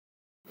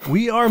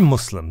We are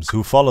Muslims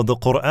who follow the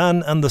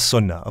Quran and the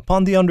Sunnah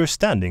upon the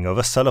understanding of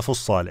as-Salafus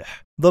Salih,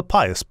 the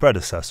pious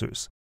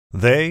predecessors.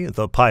 They,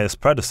 the pious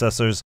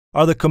predecessors,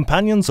 are the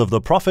companions of the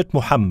Prophet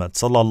Muhammad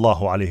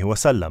sallallahu alaihi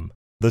wasallam,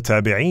 the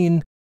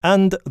Tabi'een,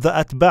 and the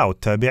Atba'ut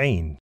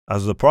Tabi'een.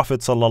 As the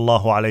Prophet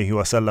sallallahu alaihi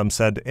wasallam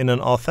said in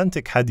an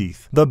authentic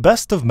hadith, "The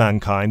best of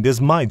mankind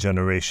is my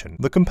generation,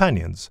 the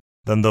companions,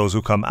 then those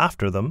who come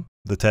after them,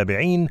 the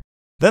Tabi'een,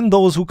 then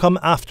those who come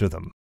after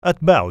them,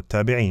 Atba'ut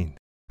Tabi'een."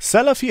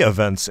 Salafi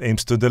Events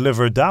aims to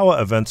deliver dawah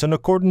events in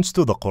accordance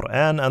to the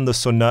Quran and the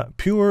Sunnah,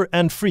 pure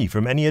and free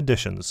from any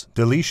additions,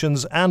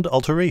 deletions, and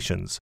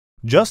alterations,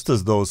 just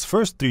as those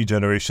first three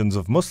generations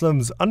of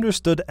Muslims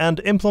understood and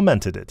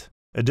implemented it.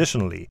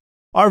 Additionally,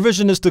 our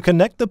vision is to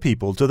connect the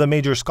people to the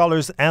major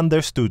scholars and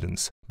their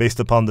students, based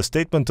upon the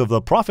statement of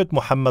the Prophet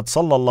Muhammad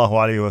sallallahu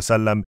alaihi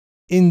wasallam,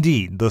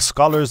 "Indeed, the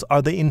scholars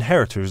are the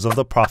inheritors of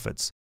the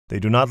prophets. They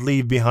do not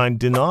leave behind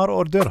dinar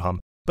or dirham,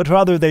 but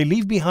rather they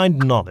leave behind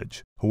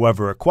knowledge.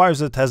 Whoever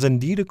acquires it has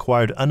indeed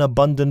acquired an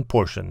abundant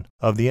portion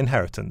of the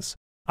inheritance."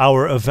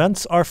 Our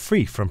events are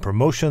free from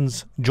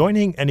promotions,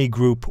 joining any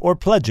group, or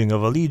pledging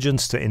of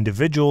allegiance to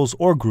individuals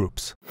or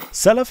groups.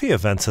 Salafi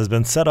Events has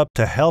been set up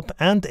to help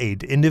and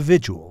aid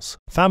individuals,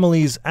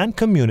 families, and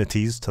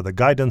communities to the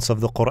guidance of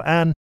the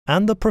Quran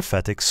and the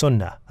prophetic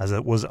Sunnah, as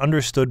it was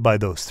understood by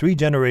those three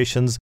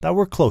generations that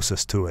were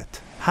closest to it.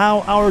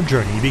 How our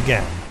journey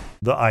began.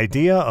 The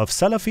idea of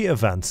Salafi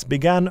Events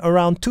began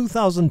around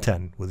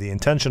 2010 with the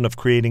intention of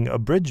creating a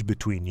bridge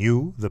between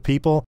you, the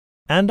people,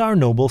 and our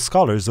noble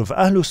scholars of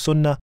Ahlus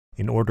Sunnah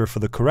in order for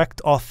the correct,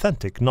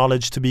 authentic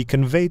knowledge to be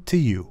conveyed to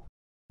you.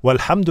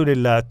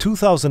 Walhamdulillah,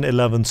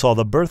 2011 saw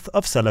the birth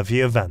of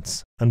Salafi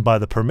Events, and by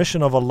the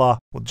permission of Allah,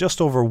 with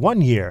just over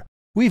 1 year,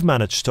 we've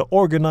managed to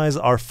organize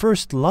our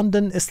first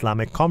London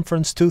Islamic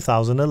Conference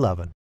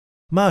 2011.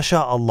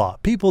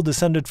 MashaAllah, people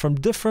descended from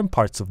different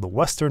parts of the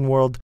Western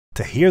world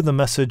to hear the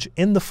message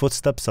in the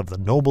footsteps of the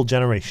noble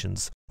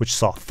generations, which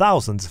saw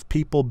thousands of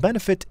people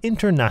benefit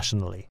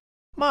internationally.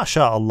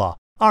 MashaAllah,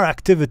 our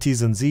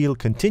activities and zeal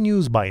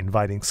continues by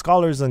inviting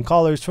scholars and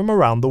callers from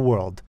around the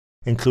world,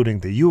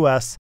 including the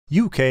US,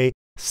 UK,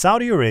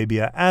 Saudi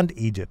Arabia, and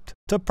Egypt,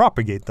 to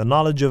propagate the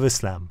knowledge of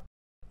Islam.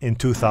 In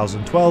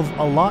 2012,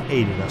 Allah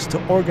aided us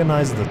to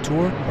organize the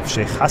tour of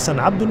Sheikh Hassan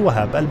Abdul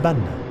Wahab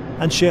al-Banna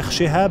and Sheikh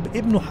Shihab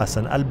ibn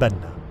Hassan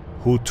al-Banna,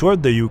 who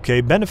toured the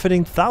UK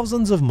benefiting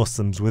thousands of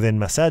Muslims within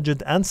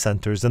masajid and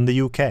centers in the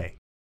UK.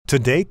 To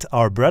date,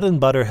 our bread and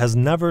butter has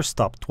never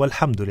stopped,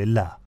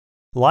 walhamdulillah.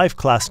 Live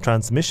class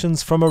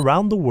transmissions from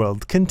around the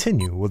world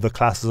continue with the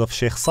classes of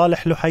Sheikh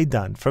Salih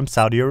Luhaydan from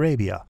Saudi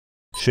Arabia,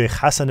 Sheikh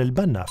Hassan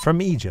al-Banna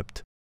from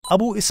Egypt,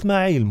 Abu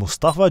Ismail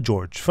Mustafa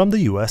George from the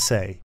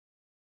USA.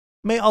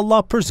 May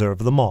Allah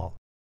preserve them all.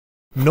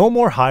 No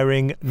more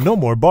hiring, no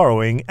more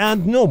borrowing,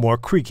 and no more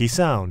creaky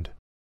sound.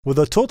 With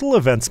a total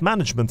events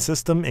management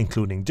system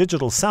including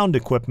digital sound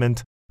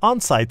equipment,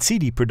 on-site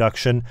CD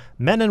production,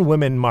 men and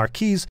women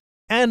marquees,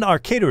 and our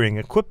catering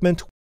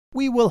equipment,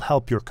 we will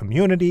help your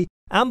community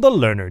and the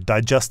learner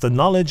digest the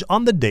knowledge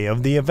on the day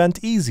of the event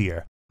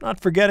easier,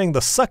 not forgetting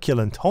the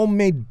succulent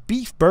homemade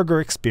beef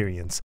burger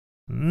experience.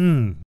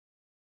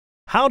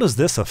 How does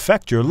this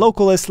affect your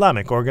local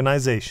Islamic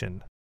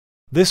organization?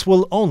 This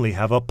will only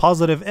have a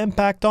positive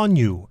impact on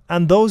you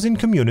and those in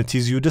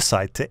communities you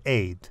decide to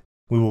aid.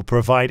 We will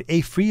provide a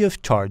free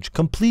of charge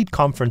complete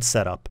conference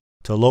setup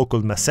to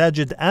local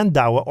masajid and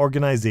dawah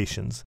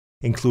organizations,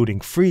 including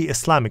free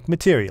Islamic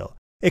material,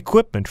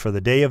 equipment for the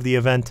day of the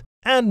event,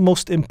 and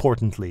most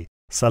importantly,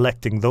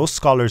 selecting those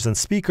scholars and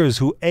speakers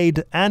who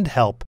aid and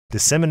help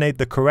disseminate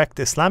the correct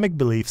Islamic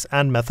beliefs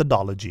and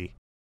methodology.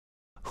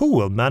 Who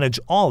will manage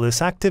all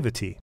this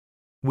activity?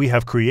 We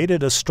have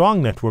created a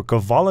strong network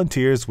of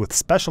volunteers with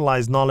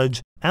specialized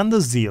knowledge and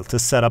the zeal to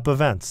set up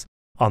events.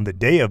 On the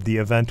day of the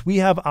event, we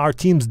have our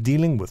teams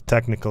dealing with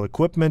technical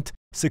equipment,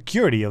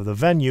 security of the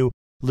venue,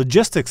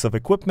 logistics of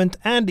equipment,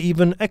 and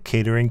even a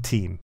catering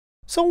team.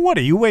 So what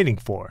are you waiting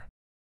for?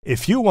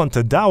 If you want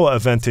a dawah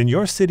event in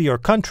your city or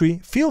country,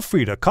 feel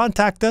free to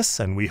contact us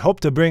and we hope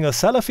to bring a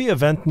Salafi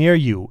event near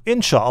you,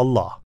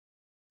 inshallah.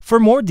 For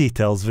more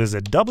details,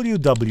 visit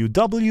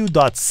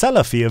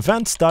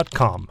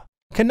www.salafievents.com,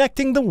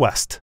 connecting the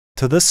West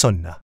to the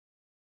Sunnah.